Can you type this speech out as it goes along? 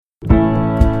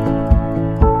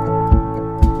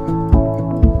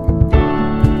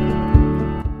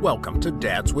Welcome to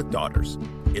Dads with Daughters.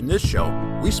 In this show,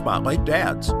 we spotlight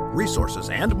dads, resources,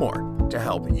 and more to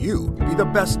help you be the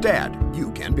best dad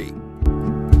you can be.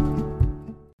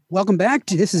 Welcome back.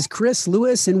 This is Chris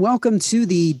Lewis, and welcome to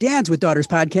the Dads with Daughters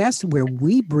podcast, where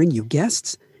we bring you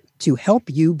guests to help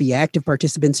you be active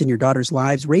participants in your daughters'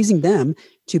 lives, raising them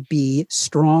to be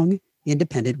strong,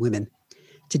 independent women.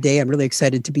 Today, I'm really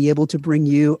excited to be able to bring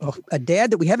you a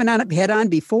dad that we haven't had on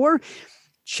before.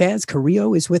 Chaz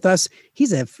Carrillo is with us.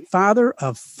 He's a father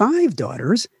of 5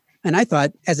 daughters. And I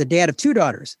thought, as a dad of 2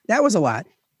 daughters, that was a lot.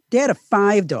 Dad of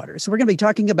 5 daughters. So we're going to be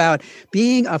talking about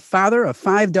being a father of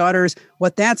 5 daughters,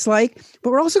 what that's like. But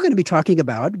we're also going to be talking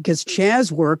about, because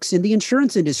Chaz works in the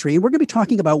insurance industry, we're going to be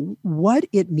talking about what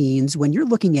it means when you're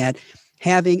looking at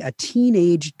having a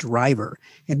teenage driver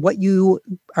and what you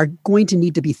are going to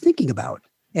need to be thinking about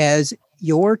as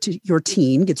your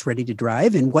teen gets ready to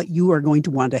drive, and what you are going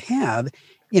to want to have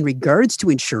in regards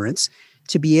to insurance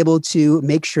to be able to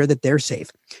make sure that they're safe.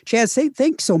 Chaz,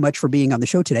 thanks so much for being on the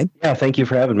show today. Yeah, thank you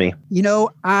for having me. You know,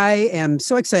 I am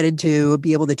so excited to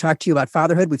be able to talk to you about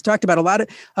fatherhood. We've talked about a lot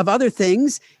of other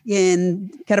things in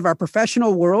kind of our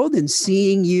professional world and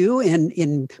seeing you and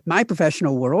in my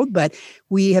professional world, but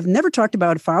we have never talked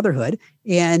about fatherhood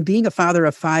and being a father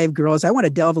of 5 girls. I want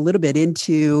to delve a little bit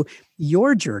into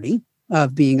your journey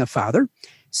of being a father.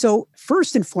 So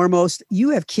first and foremost, you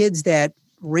have kids that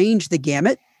range the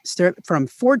gamut, start from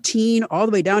 14 all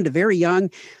the way down to very young.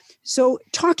 So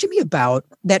talk to me about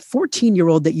that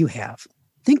 14-year-old that you have.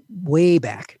 Think way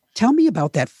back. Tell me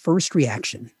about that first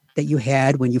reaction that you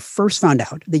had when you first found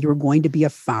out that you were going to be a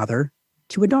father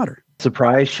to a daughter.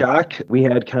 Surprise, shock. We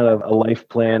had kind of a life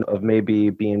plan of maybe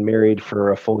being married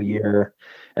for a full year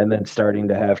and then starting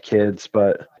to have kids,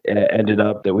 but it ended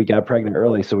up that we got pregnant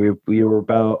early. So we were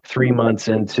about 3 months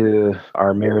into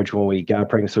our marriage when we got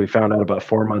pregnant. So we found out about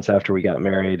 4 months after we got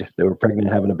married that we're pregnant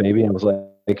and having a baby. And I was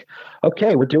like,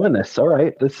 okay, we're doing this. All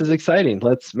right, this is exciting.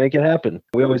 Let's make it happen.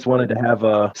 We always wanted to have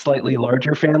a slightly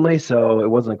larger family. So it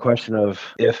wasn't a question of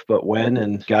if, but when,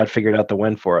 and God figured out the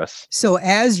when for us. So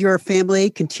as your family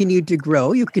continued to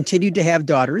grow, you continued to have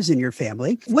daughters in your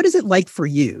family. What is it like for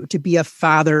you to be a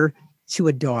father to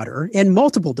a daughter and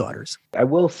multiple daughters? I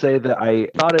will say that I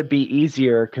thought it'd be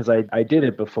easier because I did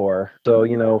it before.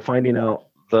 So, finding out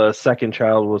the second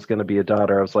child was going to be a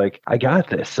daughter, I was like, I got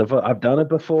this. I've done it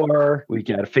before. We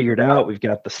got it figured out. We've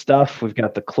got the stuff. We've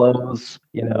got the clothes.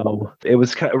 It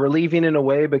was kind of relieving in a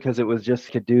way because it was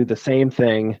just could do the same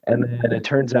thing. And then it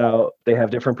turns out they have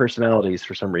different personalities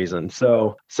for some reason.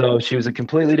 So she was a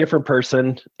completely different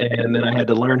person. And then I had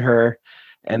to learn her.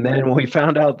 And then when we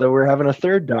found out that we're having a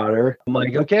third daughter, I'm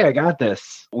like, okay, I got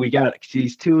this. We got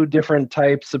these 2 different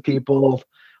types of people.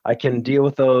 I can deal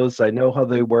with those. I know how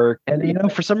they work.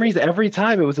 And, for some reason, every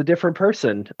time it was a different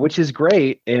person, which is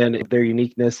great. And their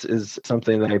uniqueness is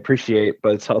something that I appreciate.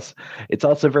 But it's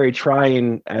also very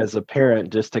trying as a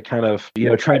parent just to kind of,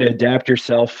 try to adapt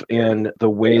yourself in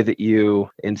the way that you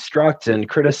instruct and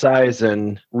criticize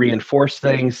and reinforce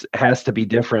things has to be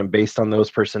different based on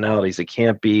those personalities. It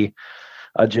can't be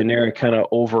a generic kind of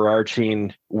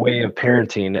overarching way of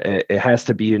parenting. It has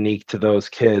to be unique to those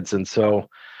kids. And so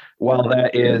while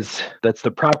that's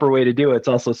the proper way to do it, it's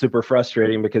also super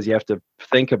frustrating because you have to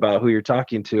think about who you're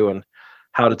talking to and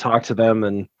how to talk to them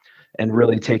and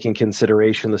really take in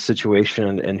consideration the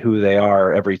situation and who they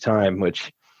are every time,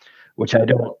 which I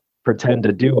don't pretend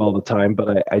to do all the time,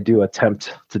 but I do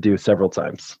attempt to do several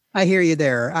times. I hear you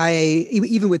there.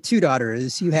 Even with 2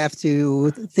 daughters, you have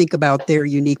to think about their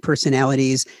unique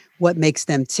personalities, what makes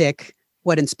them tick,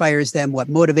 what inspires them, what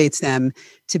motivates them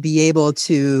to be able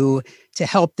to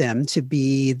help them to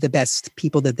be the best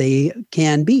people that they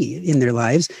can be in their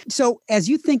lives. So as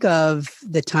you think of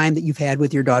the time that you've had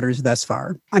with your daughters thus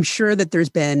far, I'm sure that there's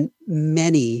been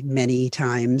many, many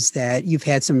times that you've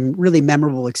had some really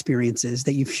memorable experiences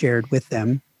that you've shared with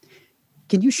them.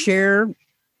 Can you share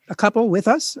a couple with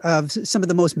us of some of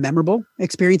the most memorable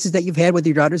experiences that you've had with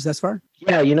your daughters thus far?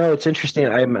 Yeah, it's interesting.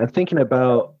 I'm thinking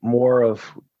about more of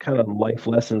kind of life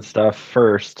lesson stuff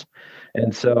first.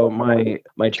 And so my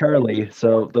Charlie,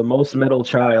 so the most middle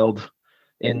child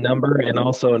in number and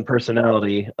also in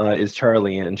personality is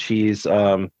Charlie, and she's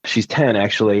 10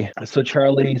 actually. So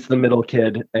Charlie's the middle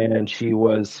kid, and she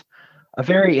was a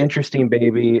very interesting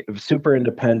baby, super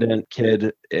independent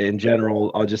kid in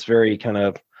general, just very kind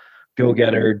of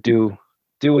go-getter, do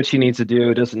what she needs to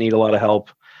do, doesn't need a lot of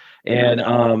help.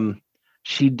 And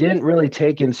she didn't really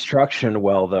take instruction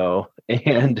well, though.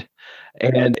 And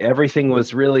And everything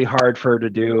was really hard for her to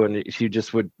do. And she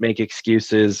just would make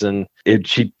excuses, and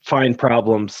she'd find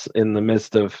problems in the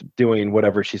midst of doing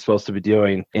whatever she's supposed to be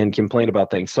doing and complain about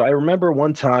things. So I remember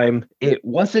one time, it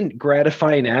wasn't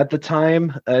gratifying at the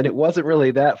time, and it wasn't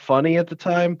really that funny at the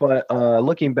time, but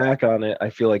looking back on it,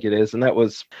 I feel like it is. And that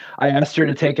was, I asked her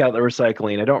to take out the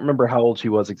recycling. I don't remember how old she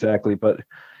was exactly, but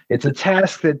it's a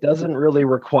task that doesn't really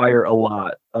require a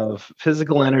lot of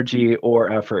physical energy or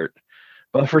effort.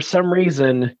 But for some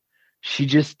reason, she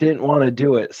just didn't want to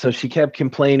do it. So she kept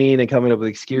complaining and coming up with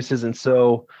excuses. And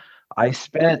so I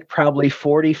spent probably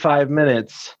 45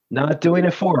 minutes not doing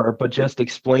it for her, but just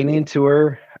explaining to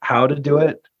her how to do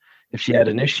it. If she had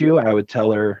an issue, I would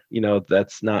tell her,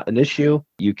 that's not an issue.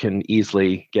 You can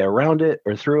easily get around it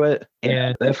or through it.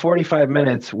 And that 45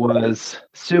 minutes was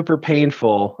super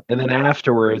painful. And then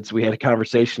afterwards, we had a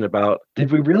conversation about,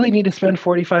 did we really need to spend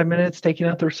 45 minutes taking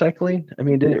out the recycling? I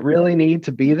mean, did it really need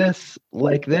to be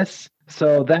like this?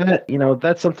 So that,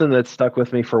 that's something that stuck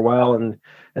with me for a while. And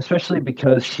especially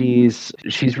because she's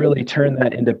really turned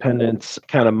that independence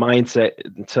kind of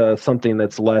mindset to something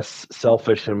that's less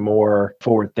selfish and more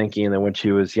forward thinking than when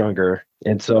she was younger.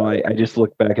 And so I just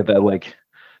look back at that, like,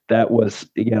 that was,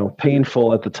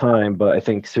 painful at the time, but I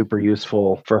think super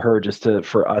useful for her,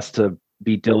 for us to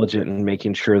be diligent in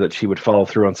making sure that she would follow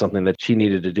through on something that she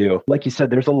needed to do. Like you said,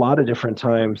 there's a lot of different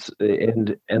times,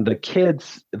 and the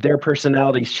kids, their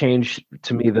personalities change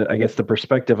to me, I guess the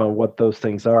perspective on what those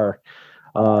things are.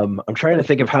 I'm trying to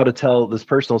think of how to tell this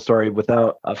personal story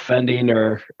without offending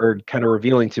or kind of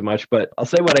revealing too much, but I'll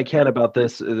say what I can about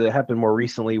this. It happened more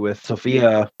recently with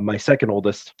Sophia, my second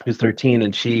oldest, who's 13,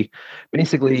 and she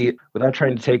basically, without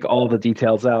trying to take all the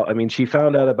details out, I mean, she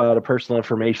found out about a personal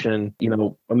information,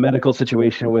 a medical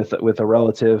situation with a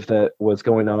relative that was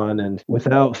going on, and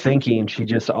without thinking, she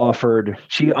offered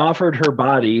her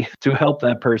body to help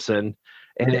that person.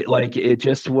 And it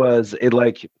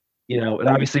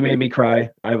obviously made me cry.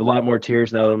 I have a lot more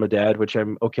tears now that I'm a dad, which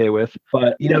I'm okay with.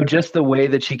 But, just the way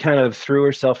that she kind of threw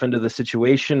herself into the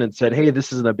situation and said, hey,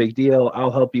 this isn't a big deal.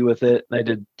 I'll help you with it. And I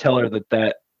did tell her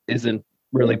that isn't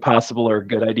really possible or a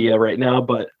good idea right now.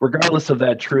 But regardless of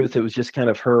that truth, it was just kind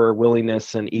of her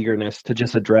willingness and eagerness to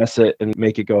just address it and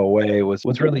make it go away. It was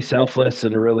really selfless,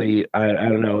 and really, I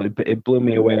don't know, it blew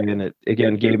me away. And it,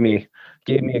 again, gave me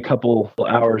a couple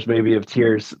hours maybe of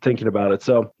tears thinking about it.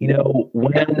 So,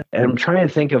 and I'm trying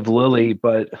to think of Lily,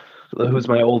 but who's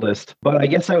my oldest. But I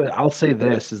guess I'll say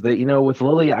this is that, with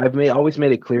Lily, I've always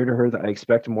made it clear to her that I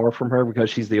expect more from her because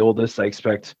she's the oldest. I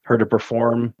expect her to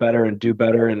perform better and do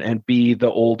better and be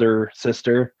the older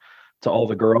sister to all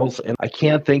the girls. And I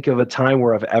can't think of a time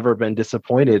where I've ever been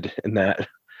disappointed in that,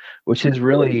 which is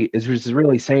really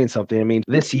saying something. I mean,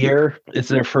 this year, it's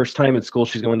their first time at school.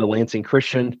 She's going to Lansing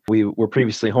Christian. We were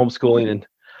previously homeschooling, and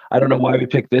I don't know why we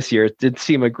picked this year. It did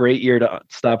seem a great year to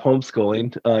stop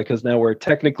homeschooling because now we're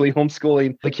technically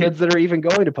homeschooling the kids that are even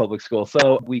going to public school.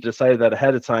 So we decided that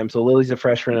ahead of time. So Lily's a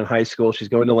freshman in high school. She's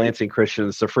going to Lansing Christian.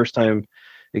 It's her first time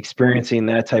experiencing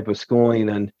that type of schooling,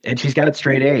 and she's got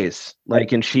straight A's,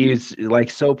 and she's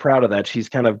so proud of that. She's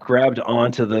kind of grabbed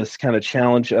onto this kind of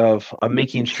challenge of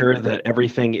making sure that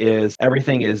everything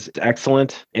is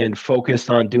excellent and focused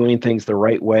on doing things the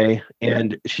right way.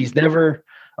 And she's never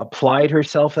applied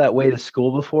herself that way to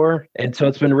school before. And so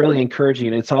it's been really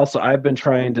encouraging. It's also, I've been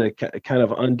trying to kind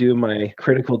of undo my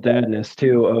critical dadness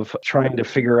too, of trying to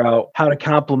figure out how to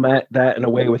complement that in a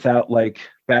way without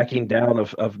backing down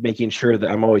of making sure that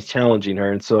I'm always challenging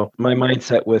her. And so my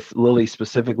mindset with Lily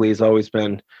specifically has always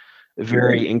been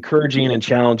very encouraging and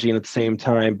challenging at the same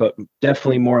time, but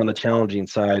definitely more on the challenging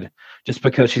side, just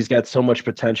because she's got so much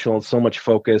potential and so much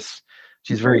focus.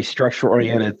 She's a very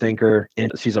structure-oriented thinker,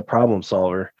 and she's a problem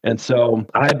solver. And so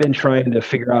I've been trying to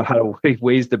figure out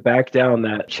ways to back down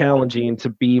that challenging to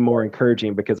be more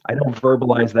encouraging, because I don't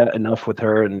verbalize that enough with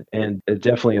her, and it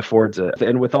definitely affords it.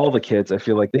 And with all the kids, I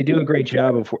feel like they do a great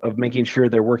job of making sure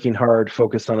they're working hard,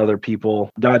 focused on other people,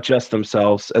 not just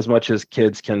themselves, as much as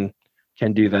kids can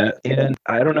do that. And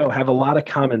I don't know, have a lot of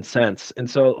common sense. And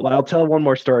so I'll tell one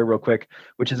more story real quick,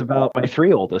 which is about my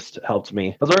three oldest helped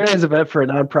me. I was organizing an event for a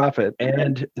nonprofit,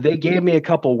 and they gave me a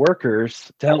couple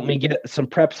workers to help me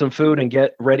prep some food and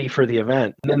get ready for the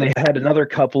event. And then they had another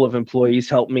couple of employees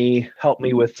help me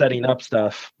with setting up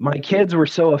stuff. My kids were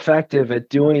so effective at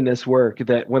doing this work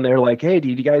that when they're like, hey, do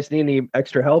you guys need any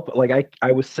extra help?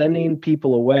 I was sending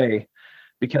people away,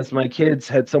 because my kids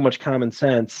had so much common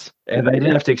sense, and I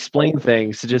didn't have to explain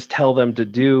things, to just tell them to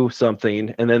do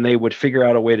something, and then they would figure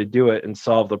out a way to do it and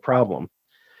solve the problem.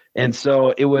 And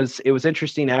so it was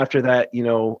interesting after that.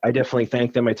 I definitely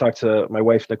thanked them. I talked to my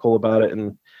wife, Nicole, about it,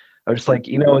 and I was just like,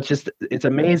 it's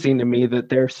amazing to me that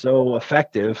they're so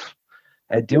effective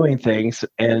at doing things.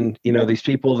 And, these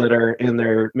people that are in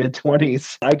their mid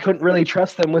 20s, I couldn't really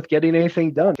trust them with getting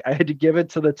anything done. I had to give it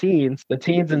to the teens and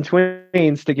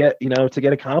tweens to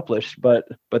get accomplished. But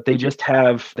they just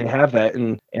have that.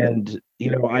 And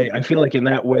I feel like in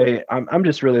that way, I'm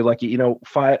just really lucky.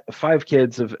 Five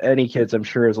kids of any kids, I'm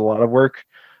sure, is a lot of work.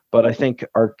 But I think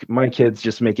my kids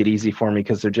just make it easy for me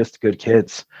because they're just good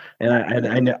kids.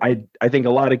 And I think a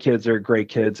lot of kids are great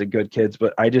kids and good kids,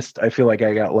 but I feel like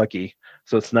I got lucky.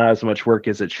 So it's not as much work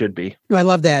as it should be. I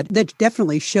love that. That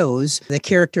definitely shows the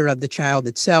character of the child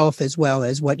itself, as well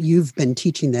as what you've been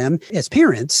teaching them as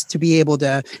parents to be able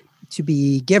to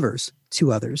be givers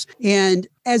to others. And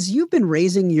as you've been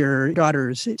raising your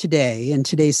daughters today in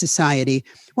today's society,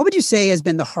 what would you say has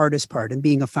been the hardest part in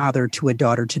being a father to a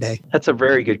daughter today? That's a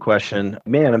very good question.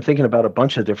 Man, I'm thinking about a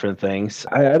bunch of different things.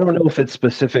 I don't know if it's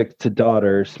specific to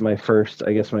daughters. My first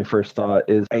thought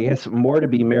is, more to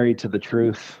be married to the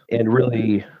truth and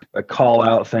really call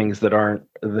out things that aren't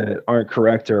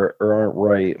correct or aren't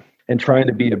right, and trying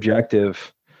to be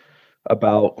objective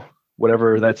about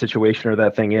whatever that situation or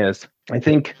that thing is. I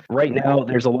think right now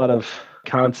there's a lot of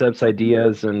concepts,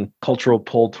 ideas, and cultural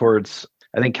pull towards,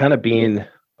 being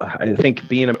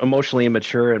emotionally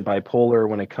immature and bipolar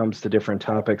when it comes to different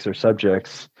topics or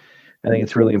subjects. I think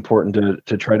it's really important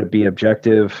to try to be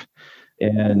objective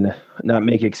and not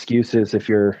make excuses if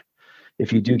you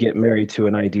do get married to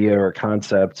an idea or a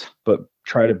concept, but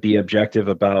try to be objective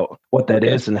about what that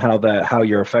is and how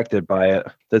you're affected by it.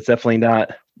 That's definitely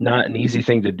not an easy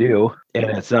thing to do. And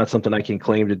it's not something I can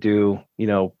claim to do,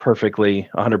 perfectly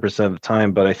 100% of the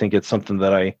time, but I think it's something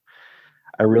that I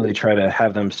really try to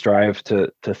have them strive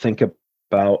to think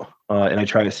about. And I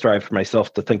try to strive for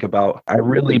myself to think about, I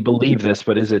really believe this,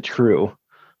 but is it true?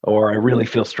 Or I really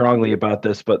feel strongly about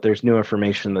this, but there's new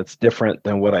information that's different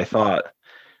than what I thought.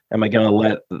 Am I going to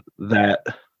let that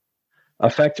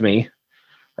affect me?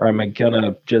 Or am I going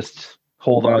to just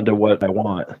hold on to what I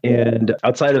want? And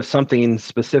outside of something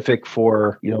specific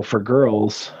for for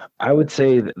girls, I would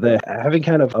say that having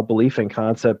kind of a belief and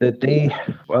concept that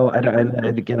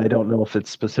I don't know if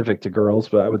it's specific to girls,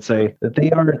 but I would say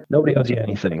that nobody owes you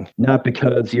anything. Not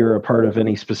because you're a part of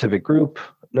any specific group.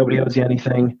 Nobody owes you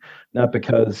anything. Not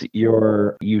because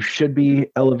you should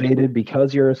be elevated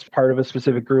because you're a part of a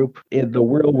specific group. The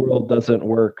real world doesn't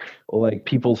work like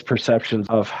people's perceptions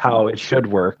of how it should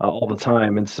work all the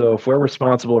time. And so if we're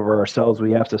responsible for ourselves,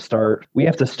 we have to start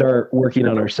working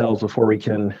on ourselves before we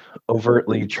can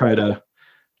overtly try to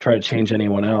change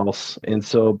anyone else. And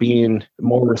so being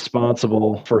more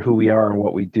responsible for who we are and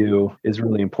what we do is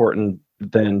really important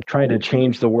than trying to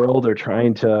change the world or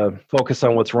trying to focus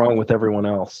on what's wrong with everyone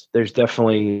else. There's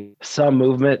definitely some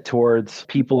movement towards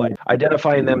people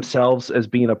identifying themselves as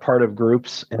being a part of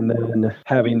groups and then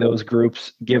having those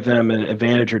groups give them an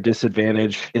advantage or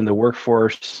disadvantage in the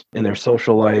workforce, in their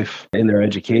social life, in their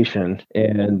education.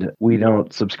 And we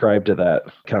don't subscribe to that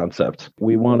concept.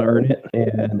 We want to earn it.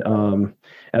 And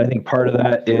I think part of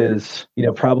that is,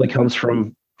 probably comes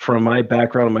from my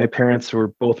background. My parents were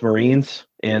both Marines.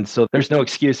 And so there's no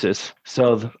excuses.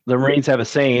 So the Marines have a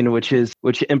saying, which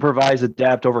improvise,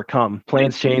 adapt, overcome.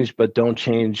 Plans change, but don't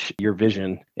change your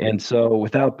vision. And so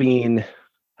without being,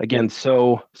 again,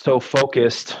 so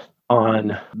focused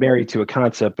on married to a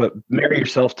concept, but marry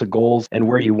yourself to goals and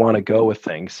where you want to go with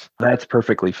things. That's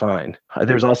perfectly fine.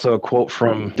 There's also a quote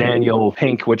from Daniel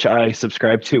Pink, which I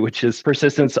subscribe to, which is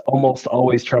persistence almost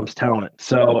always trumps talent.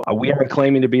 So we aren't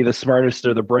claiming to be the smartest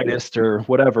or the brightest or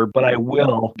whatever, but I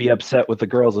will be upset with the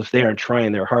girls if they aren't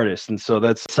trying their hardest. And so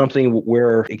that's something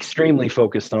we're extremely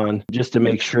focused on just to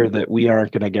make sure that we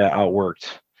aren't going to get outworked.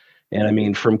 And I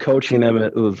mean, from coaching them,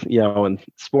 in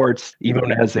sports, even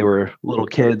as they were little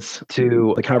kids,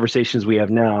 to the conversations we have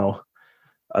now,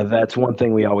 that's one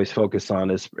thing we always focus on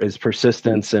is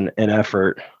persistence and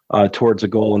effort towards a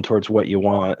goal and towards what you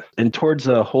want and towards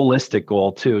a holistic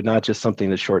goal too, not just something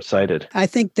that's short-sighted. I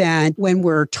think that when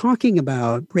we're talking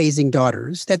about raising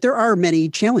daughters, that there are many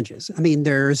challenges. I mean,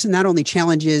 there's not only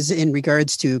challenges in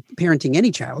regards to parenting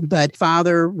any child, but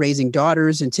father raising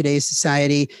daughters in today's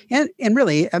society. And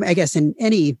really, I guess in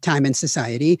any time in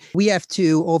society, we have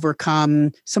to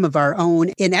overcome some of our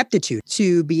own ineptitude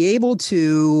to be able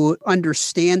to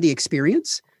understand the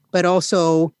experience, but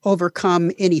also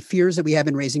overcome any fears that we have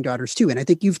in raising daughters too. And I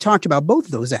think you've talked about both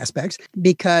of those aspects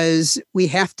because we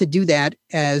have to do that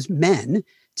as men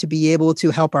to be able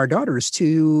to help our daughters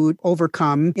to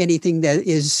overcome anything that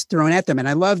is thrown at them. And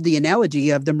I love the analogy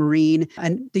of the Marine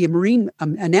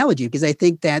analogy, because I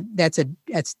think that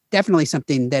that's definitely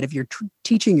something that if you're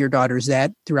teaching your daughters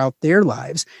that throughout their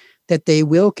lives, that they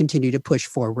will continue to push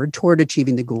forward toward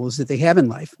achieving the goals that they have in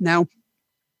life. Now,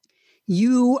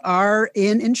 you are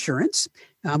in insurance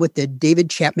with the David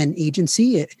Chapman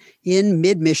Agency in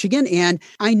mid-Michigan. And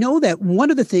I know that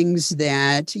one of the things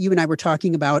that you and I were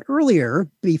talking about earlier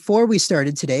before we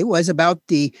started today was about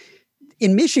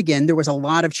in Michigan, there was a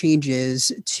lot of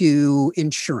changes to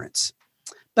insurance.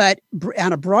 But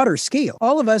on a broader scale,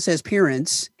 all of us as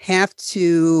parents have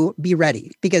to be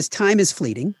ready because time is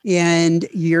fleeting and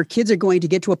your kids are going to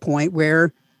get to a point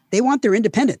where they want their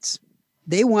independence.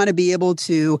 They want to be able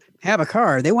to have a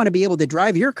car. They want to be able to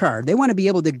drive your car. They want to be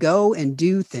able to go and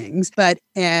do things. But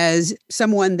as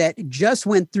someone that just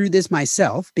went through this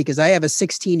myself, because I have a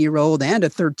 16-year-old and a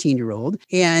 13-year-old,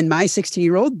 and my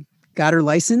 16-year-old got her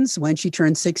license when she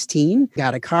turned 16,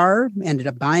 got a car, ended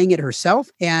up buying it herself.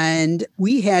 And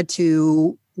we had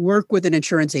to work with an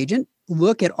insurance agent,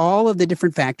 look at all of the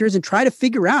different factors and try to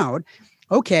figure out,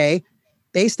 okay,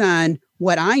 based on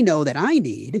what I know that I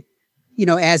need,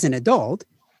 as an adult,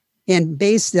 and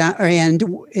based on, and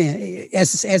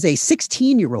as a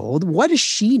 16-year-old, what does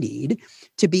she need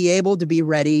to be able to be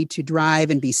ready to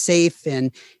drive and be safe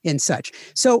and such?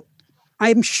 So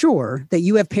I'm sure that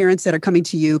you have parents that are coming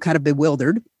to you kind of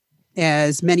bewildered,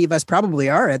 as many of us probably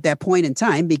are at that point in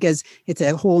time, because it's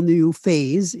a whole new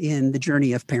phase in the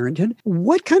journey of parenthood.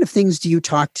 What kind of things do you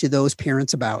talk to those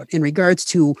parents about in regards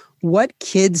to what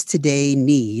kids today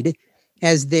need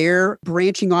as they're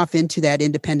branching off into that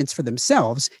independence for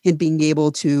themselves and being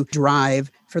able to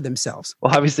drive for themselves?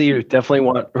 Well, obviously, you definitely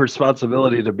want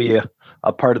responsibility to be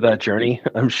a part of that journey,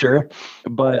 I'm sure.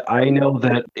 But I know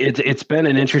that it's been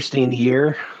an interesting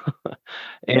year.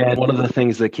 And one of the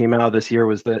things that came out of this year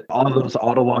was that all of those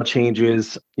auto law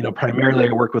changes, primarily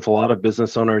I work with a lot of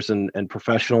business owners and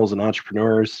professionals and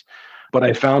entrepreneurs. But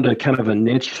I found a kind of a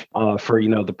niche for,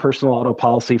 the personal auto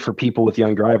policy for people with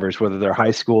young drivers, whether they're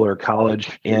high school or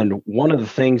college. And one of the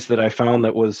things that I found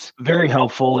that was very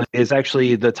helpful is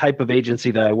actually the type of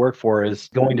agency that I work for is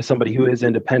going to somebody who is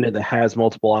independent that has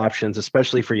multiple options,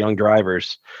 especially for young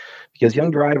drivers, because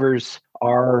young drivers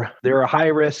they're a high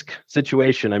risk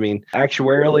situation. I mean,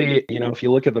 actuarially, if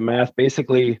you look at the math,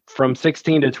 basically from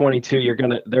 16 to 22,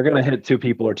 they're going to hit two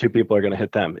people or two people are going to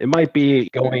hit them. It might be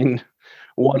going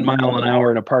 1 mile an hour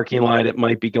in a parking lot. It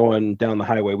might be going down the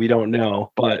highway. We don't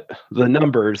know, but the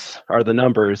numbers are the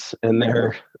numbers and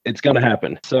it's going to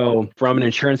happen. So from an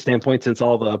insurance standpoint, since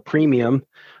all the premium,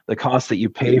 the cost that you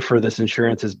pay for this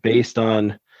insurance is based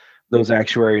on those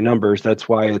actuary numbers, that's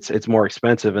why it's more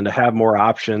expensive. And to have more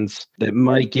options that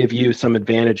might give you some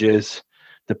advantages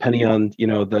depending on,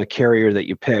 the carrier that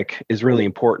you pick is really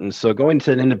important. So going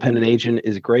to an independent agent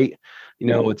is great.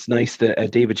 It's nice that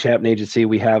at David Chapman Agency,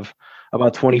 we have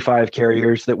about 25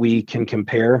 carriers that we can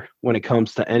compare when it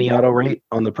comes to any auto rate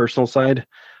on the personal side,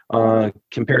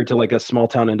 compared to like a small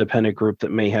town independent group that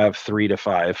may have 3 to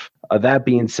 5. That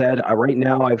being said, right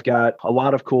now I've got a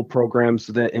lot of cool programs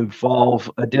that involve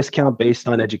a discount based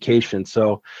on education.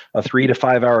 So a 3 to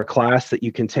 5 hour class that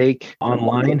you can take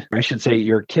online, I should say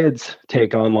your kids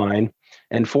take online.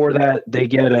 And for that, they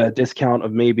get a discount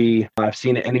of maybe, I've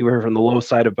seen it anywhere from the low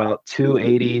side about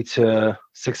 $280 to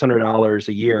 $600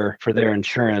 a year for their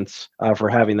insurance for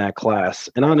having that class.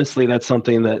 And honestly, that's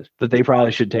something that they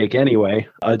probably should take anyway,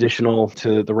 additional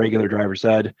to the regular driver's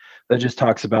ed, that just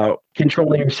talks about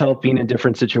controlling yourself, being in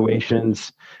different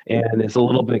situations, and is a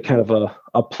little bit kind of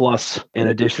a plus, an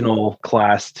additional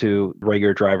class to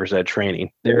regular driver's ed training.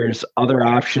 There's other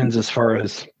options as far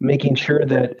as making sure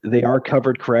that they are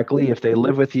covered correctly. If they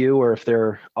live with you or if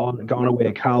they're all gone away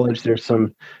to college, there's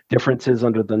some differences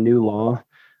under the new law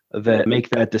that make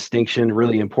that distinction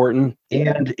really important.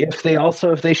 And if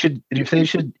they should,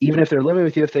 even if they're living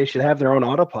with you, if they should have their own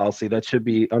auto policy, that should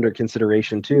be under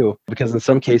consideration too, because in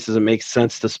some cases it makes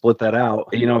sense to split that out.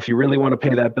 If you really want to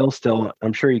pay that bill still,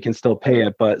 I'm sure you can still pay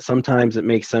it, but sometimes it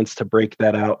makes sense to break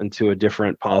that out into a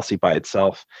different policy by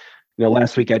itself.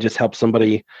 Last week I just helped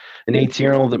somebody, an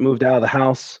 18-year-old that moved out of the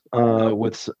house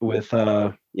with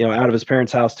out of his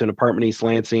parents' house to an apartment in East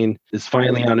Lansing, is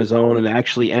finally on his own and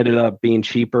actually ended up being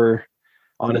cheaper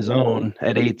on his own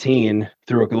at 18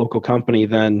 through a local company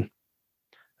than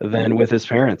with his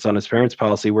parents on his parents'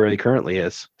 policy where he currently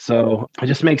is. So it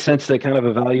just makes sense to kind of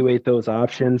evaluate those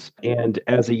options. And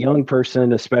as a young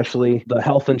person, especially, the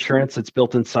health insurance that's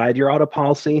built inside your auto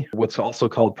policy, what's also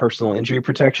called personal injury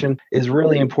protection, is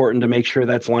really important to make sure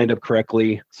that's lined up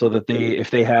correctly so that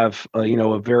if they have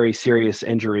a very serious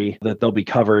injury, that they'll be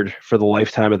covered for the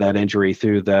lifetime of that injury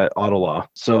through that auto law.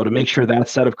 So to make sure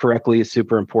that's set up correctly is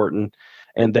super important.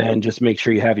 And then just make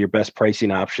sure you have your best pricing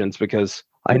options, because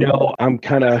I know I'm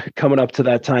kind of coming up to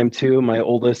that time too. My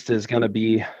oldest is going to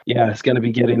be, is going to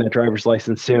be getting a driver's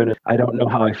license soon. I don't know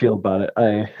how I feel about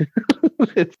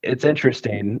it. It's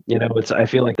interesting. I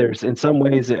feel like there's, in some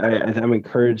ways, I'm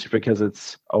encouraged because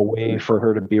it's a way for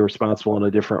her to be responsible in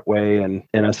a different way. And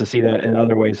us to see that. In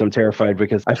other ways, I'm terrified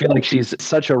because I feel like she's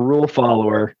such a rule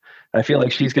follower. I feel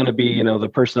like she's going to be, the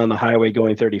person on the highway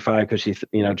going 35 because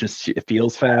she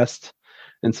feels fast.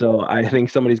 And so I think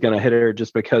somebody's going to hit her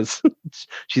just because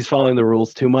she's following the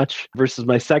rules too much. Versus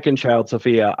my second child,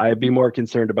 Sophia, I'd be more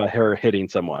concerned about her hitting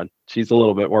someone. She's a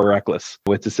little bit more reckless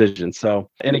with decisions. So,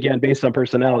 and again, based on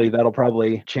personality, that'll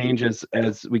probably change as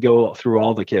we go through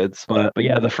all the kids. But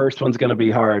yeah, the first one's going to be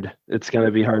hard. It's going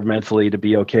to be hard mentally to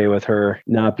be okay with her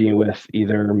not being with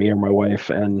either me or my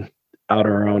wife and out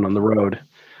on our own on the road.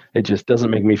 It just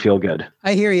doesn't make me feel good.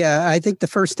 I hear you. I think the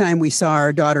first time we saw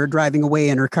our daughter driving away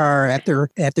in her car after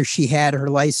she had her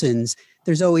license,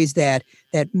 there's always that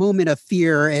moment of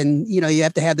fear. And, you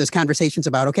have to have those conversations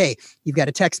about, okay, you've got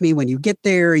to text me when you get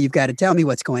there. You've got to tell me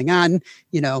what's going on,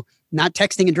 not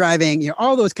texting and driving,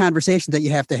 all those conversations that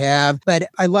you have to have. But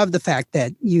I love the fact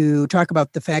that you talk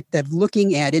about the fact that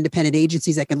looking at independent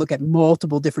agencies that can look at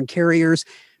multiple different carriers,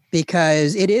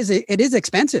 because it is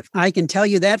expensive. I can tell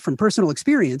you that from personal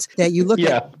experience, that you look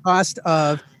at the cost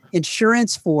of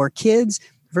insurance for kids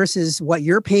versus what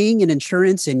you're paying in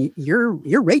insurance, and your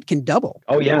rate can double.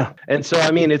 Oh yeah. And so,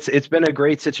 I mean, it's been a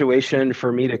great situation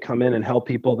for me to come in and help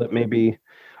people that maybe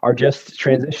are just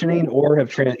transitioning or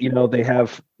have, they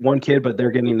have one kid, but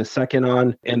they're getting the second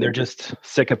on and they're just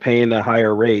sick of paying the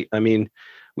higher rate. I mean,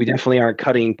 we definitely aren't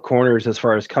cutting corners as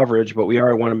far as coverage, but we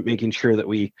are making sure that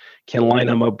we can line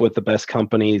them up with the best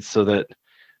companies so that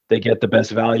they get the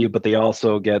best value, but they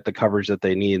also get the coverage that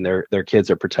they need and their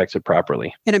kids are protected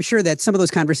properly. And I'm sure that some of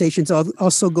those conversations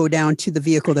also go down to the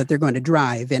vehicle that they're going to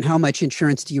drive and how much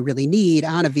insurance do you really need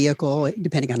on a vehicle,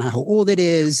 depending on how old it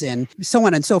is and so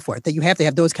on and so forth, that you have to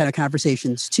have those kind of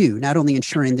conversations too, not only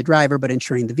insuring the driver, but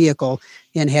insuring the vehicle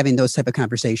and having those type of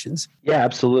conversations. Yeah,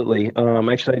 absolutely.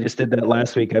 Actually, I just did that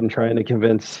last week. I'm trying to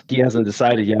convince, he hasn't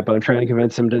decided yet, but I'm trying to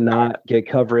convince him to not get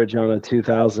coverage on a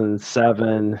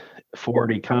 2007 Ford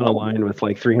Econoline with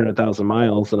like 300,000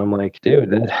 miles. And I'm like, dude,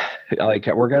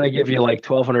 we're going to give you like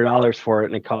 $1,200 for it.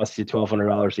 And it costs you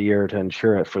 $1,200 a year to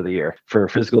insure it for the year for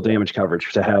physical damage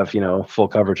coverage to have, full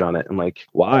coverage on it. I'm like,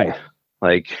 why?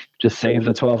 Like, just save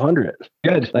the $1,200.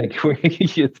 Good. Like,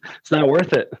 it's not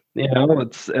worth it.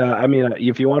 It's,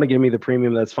 if you want to give me the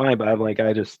premium, that's fine. But I'm like,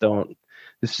 this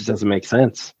just doesn't make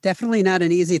sense. Definitely not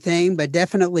an easy thing, but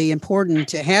definitely important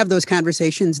to have those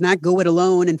conversations, not go it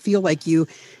alone and feel like you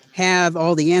have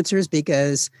all the answers,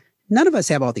 because none of us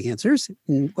have all the answers,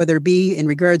 whether it be in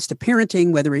regards to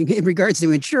parenting, whether in regards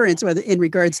to insurance, whether in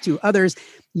regards to others.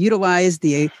 Utilize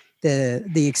the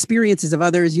experiences of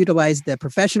others, utilize the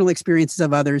professional experiences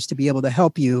of others to be able to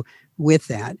help you with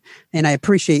that. And I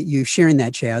appreciate you sharing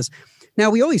that, Chaz. Now,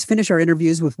 we always finish our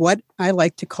interviews with what I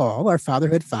like to call our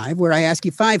Fatherhood 5, where I ask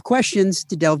you 5 questions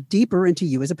to delve deeper into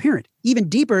you as a parent, even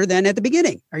deeper than at the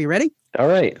beginning. Are you ready? All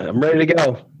right. I'm ready to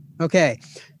go. Okay.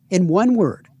 In one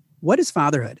word, what is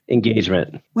fatherhood?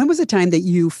 Engagement. When was the time that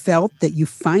you felt that you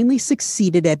finally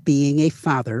succeeded at being a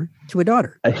father to a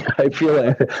daughter? I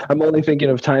feel I'm only thinking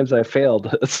of times I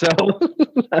failed. So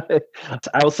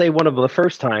I will say one of the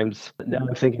first times, now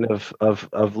I'm thinking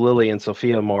of Lily and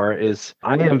Sophia more, is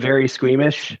I am very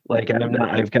squeamish. Like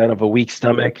I've kind of a weak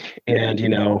stomach, and,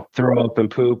 throw up and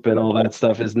poop and all that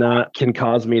stuff can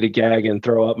cause me to gag and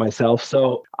throw up myself.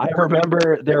 So I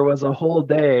remember there was a whole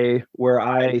day where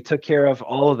I took care of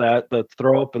all of that, the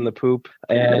throw up and the poop,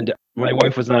 and my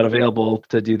wife was not available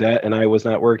to do that, and I was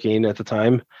not working at the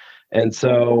time. And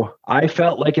so I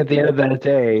felt like at the end of that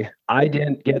day, I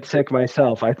didn't get sick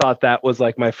myself. I thought that was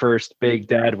like my first big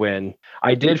dad win.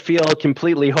 I did feel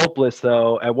completely hopeless,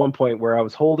 though, at one point where I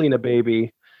was holding a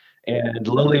baby and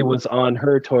Lily was on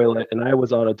her toilet and I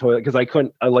was on a toilet because I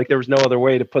couldn't, there was no other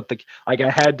way to put I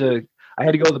had to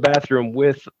go to the bathroom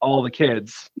with all the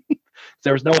kids.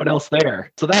 There was no one else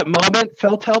there. So that moment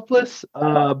felt helpless,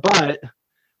 but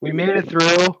we made it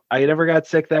through. I never got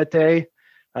sick that day.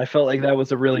 I felt like that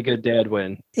was a really good dad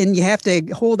win. And you have to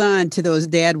hold on to those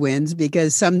dad wins,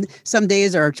 because some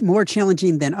days are more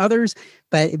challenging than others,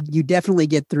 but you definitely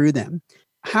get through them.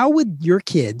 How would your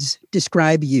kids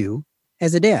describe you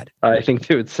as a dad? I think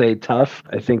they would say tough.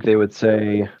 I think they would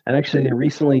say, and actually they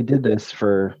recently did this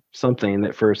for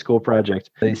a school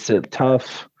project. They said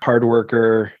tough, hard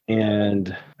worker,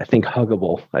 and I think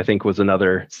huggable, I think was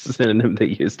another synonym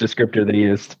descriptor they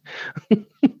used.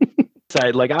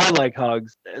 I like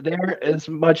hugs. They're as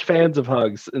much fans of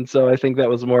hugs. And so I think that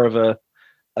was more of a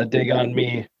dig on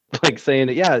me like saying,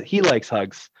 yeah, he likes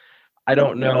hugs. I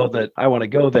don't know that I want to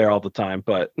go there all the time,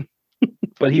 but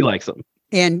he likes them.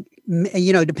 And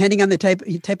depending on the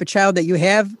type of child that you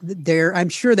have there, I'm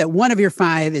sure that one of your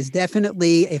 5 is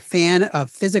definitely a fan of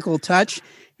physical touch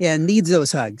and needs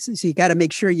those hugs. So you got to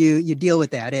make sure you deal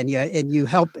with that and you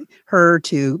help her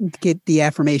to get the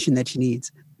affirmation that she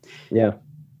needs. Yeah.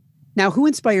 Now, who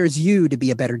inspires you to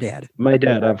be a better dad? My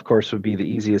dad, of course, would be the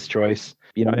easiest choice.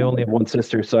 I only have one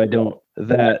sister, so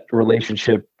that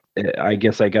relationship, I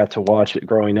guess I got to watch it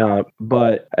growing up.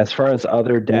 But as far as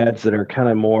other dads that are kind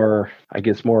of more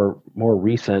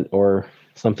recent or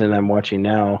something that I'm watching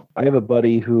now, I have a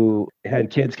buddy who had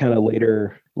kids kind of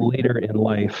later in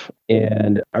life,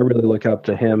 and I really look up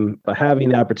to him. But having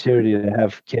the opportunity to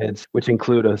have kids, which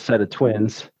include a set of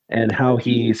twins, and how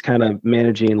he's kind of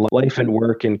managing life and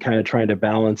work and kind of trying to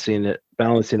balancing it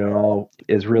all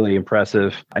is really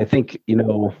impressive. I think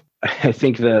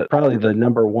that probably the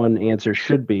number one answer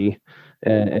should be,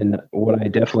 and what I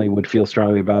definitely would feel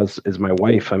strongly about is my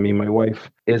wife. I mean, my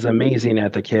wife is amazing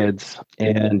at the kids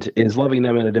and is loving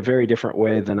them in a very different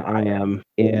way than I am,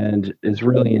 and is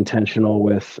really intentional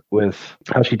with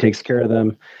how she takes care of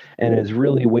them, and is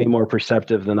really way more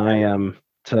perceptive than I am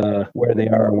to where they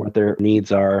are and what their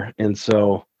needs are. And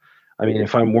so, I mean,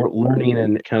 if I'm learning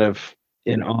and kind of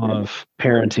in awe of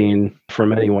parenting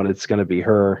from anyone, it's going to be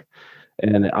her.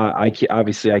 And I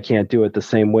obviously I can't do it the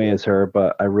same way as her,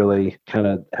 but I really kind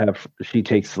of she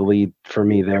takes the lead for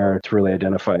me there to really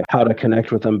identify how to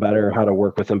connect with them better, how to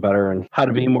work with them better, and how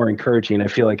to be more encouraging. I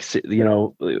feel like,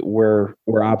 we're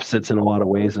opposites in a lot of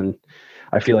ways. And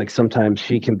I feel like sometimes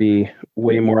she can be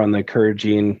way more on the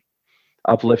encouraging,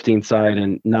 uplifting side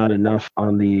and not enough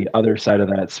on the other side of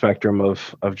that spectrum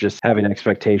of just having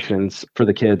expectations for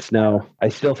the kids. Now, I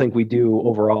still think we do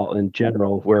overall in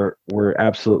general, we're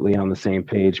absolutely on the same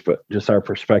page, but just our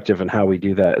perspective and how we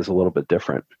do that is a little bit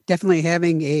different. Definitely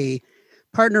having a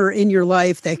partner in your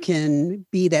life that can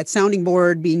be that sounding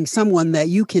board, being someone that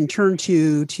you can turn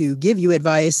to give you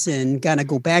advice and kind of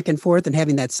go back and forth, and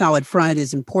having that solid front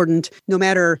is important no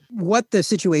matter what the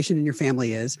situation in your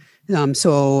family is.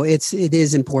 So it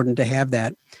is important to have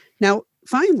that. Now,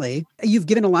 finally, you've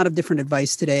given a lot of different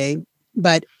advice today,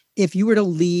 but if you were to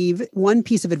leave one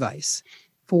piece of advice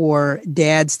for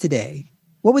dads today,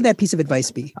 what would that piece of advice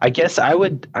be? I guess I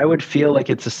would feel like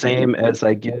it's the same as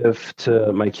I give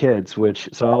to my kids,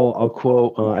 so I'll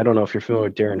quote, I don't know if you're familiar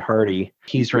with Darren Hardy.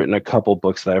 He's written a couple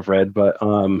books that I've read, but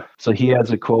so he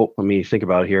has a quote. Let me think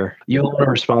about it here. You alone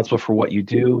are responsible for what you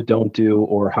do, don't do,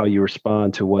 or how you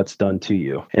respond to what's done to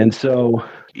you. And so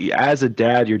as a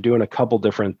dad, you're doing a couple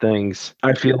different things.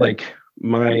 I feel like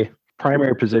my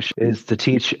primary position is to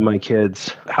teach my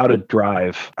kids how to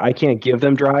drive. I can't give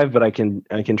them drive, but I can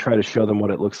try to show them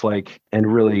what it looks like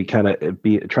and really kind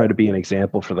of try to be an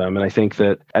example for them. And I think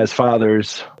that as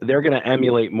fathers, they're going to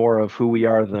emulate more of who we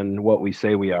are than what we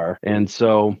say we are. And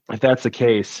so if that's the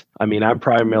case, I mean, I'm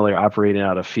primarily operating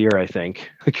out of fear, I think,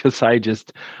 because I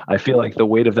feel like the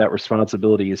weight of that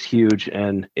responsibility is huge,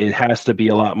 and it has to be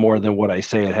a lot more than what I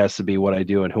say. It has to be what I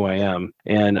do and who I am.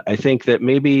 And I think that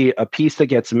maybe a piece that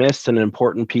gets missed, an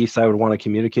important piece I would want to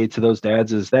communicate to those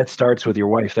dads, is that starts with your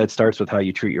wife. That starts with how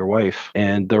you treat your wife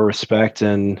and the respect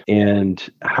and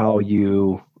how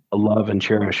you love and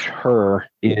cherish her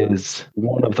is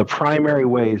one of the primary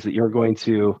ways that you're going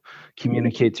to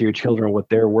communicate to your children what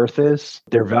their worth is,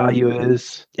 their value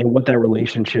is, and what that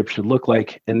relationship should look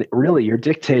like. And really, you're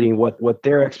dictating what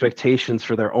their expectations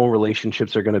for their own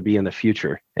relationships are going to be in the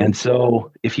future. And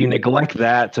so if you neglect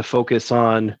that to focus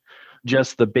on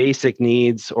just the basic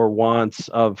needs or wants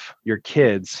of your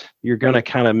kids, you're going to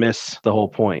kind of miss the whole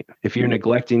point. If you're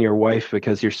neglecting your wife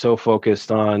because you're so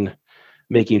focused on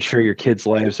making sure your kids'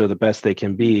 lives are the best they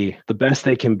can be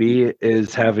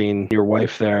is having your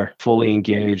wife there fully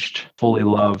engaged, fully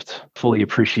loved, fully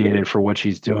appreciated for what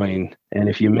she's doing. And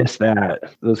if you miss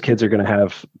that, those kids are going to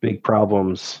have big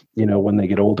problems, when they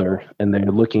get older, and they're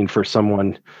looking for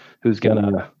someone who's going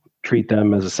to treat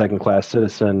them as a second-class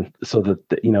citizen so that,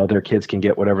 their kids can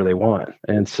get whatever they want.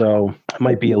 And so it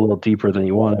might be a little deeper than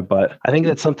you wanted, but I think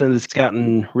that's something that's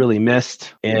gotten really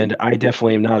missed. And I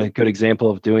definitely am not a good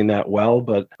example of doing that well,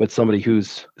 but somebody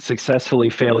who's successfully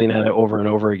failing at it over and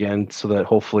over again, so that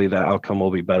hopefully that outcome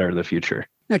will be better in the future.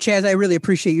 Now, Chaz, I really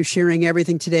appreciate you sharing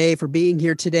everything today, for being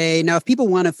here today. Now, if people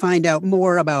want to find out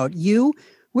more about you,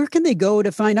 where can they go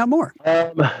to find out more?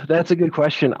 That's a good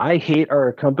question. I hate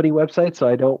our company website, so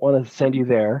I don't want to send you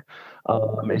there.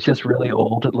 It's just really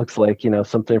old. It looks like,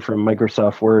 something from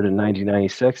Microsoft Word in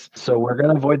 1996. So we're going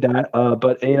to avoid that.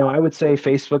 But, I would say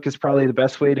Facebook is probably the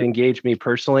best way to engage me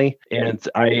personally. And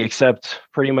I accept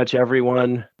pretty much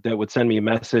everyone that would send me a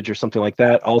message or something like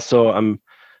that. Also, I'm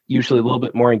usually a little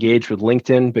bit more engaged with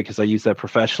LinkedIn because I use that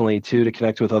professionally too, to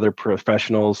connect with other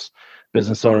professionals,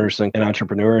 business owners, and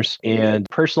entrepreneurs. And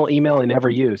personal email I never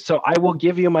use. So I will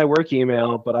give you my work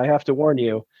email, but I have to warn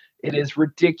you, it is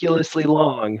ridiculously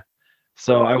long.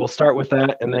 So I will start with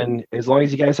that. And then as long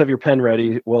as you guys have your pen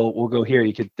ready, we'll go here.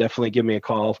 You could definitely give me a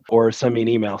call or send me an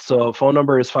email. So phone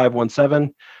number is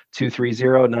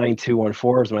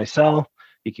 517-230-9214 is my cell.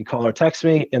 You can call or text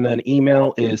me. And then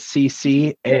email is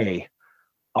CCARRILLO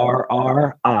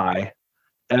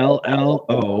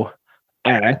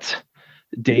at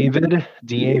David,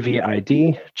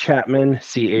 DAVID, Chapman,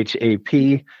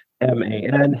 CHAPMAN,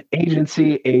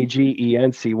 agency,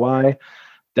 AGENCY.com.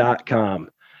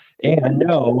 And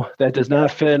no, that does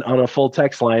not fit on a full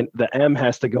text line. The M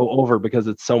has to go over because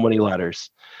it's so many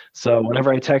letters. So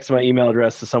whenever I text my email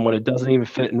address to someone, it doesn't even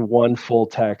fit in one full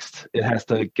text. It has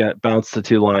to get bounced to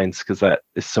 2 lines because that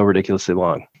is so ridiculously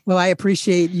long. Well, I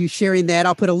appreciate you sharing that.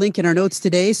 I'll put a link in our notes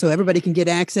today so everybody can get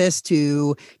access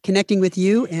to connecting with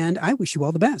you, and I wish you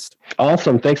all the best.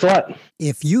 Awesome. Thanks a lot.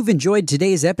 If you've enjoyed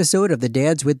today's episode of the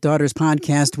Dads with Daughters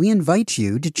podcast, we invite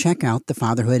you to check out the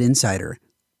Fatherhood Insider.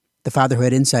 The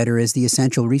Fatherhood Insider is the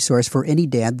essential resource for any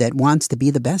dad that wants to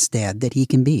be the best dad that he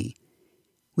can be.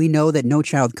 We know that no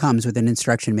child comes with an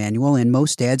instruction manual, and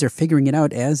most dads are figuring it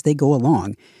out as they go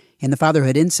along. And the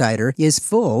Fatherhood Insider is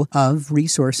full of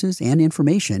resources and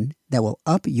information that will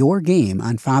up your game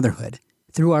on fatherhood.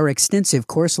 Through our extensive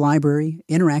course library,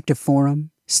 interactive forum,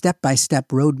 step-by-step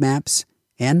roadmaps,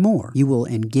 and more, you will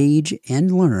engage and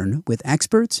learn with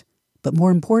experts, but more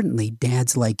importantly,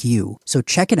 dads like you. So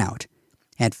check it out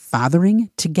at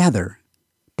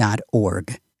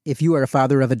fatheringtogether.org. If you are a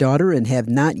father of a daughter and have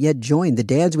not yet joined the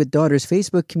Dads with Daughters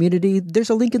Facebook community,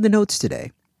 there's a link in the notes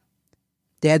today.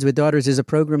 Dads with Daughters is a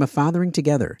program of Fathering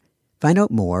Together. Find out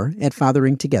more at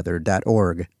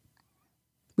fatheringtogether.org.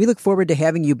 We look forward to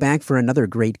having you back for another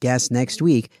great guest next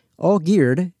week, all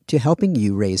geared to helping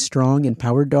you raise strong,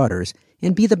 empowered daughters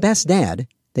and be the best dad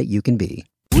that you can be.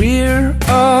 We're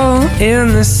all in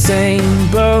the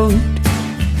same boat,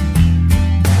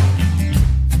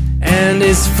 and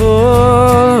it's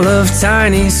full of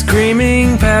tiny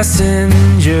screaming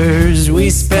passengers. We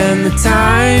spend the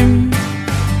time,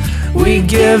 we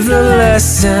give the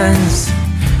lessons,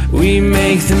 we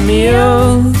make the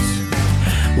meals,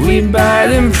 we buy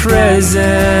them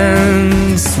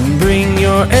presents. Bring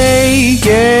your A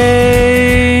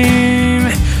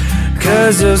game,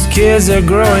 'cause those kids are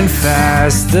growing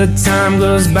fast. The time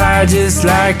goes by just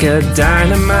like a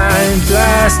dynamite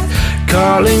blast.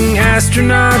 Calling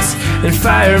astronauts and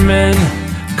firemen,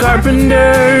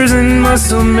 carpenters and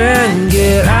muscle men.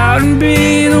 Get out and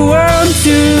be the world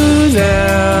to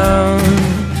them.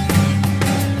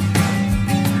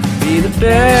 Be the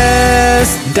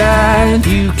best dad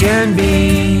you can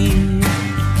be.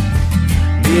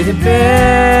 Be the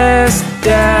best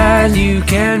dad you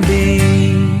can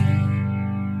be.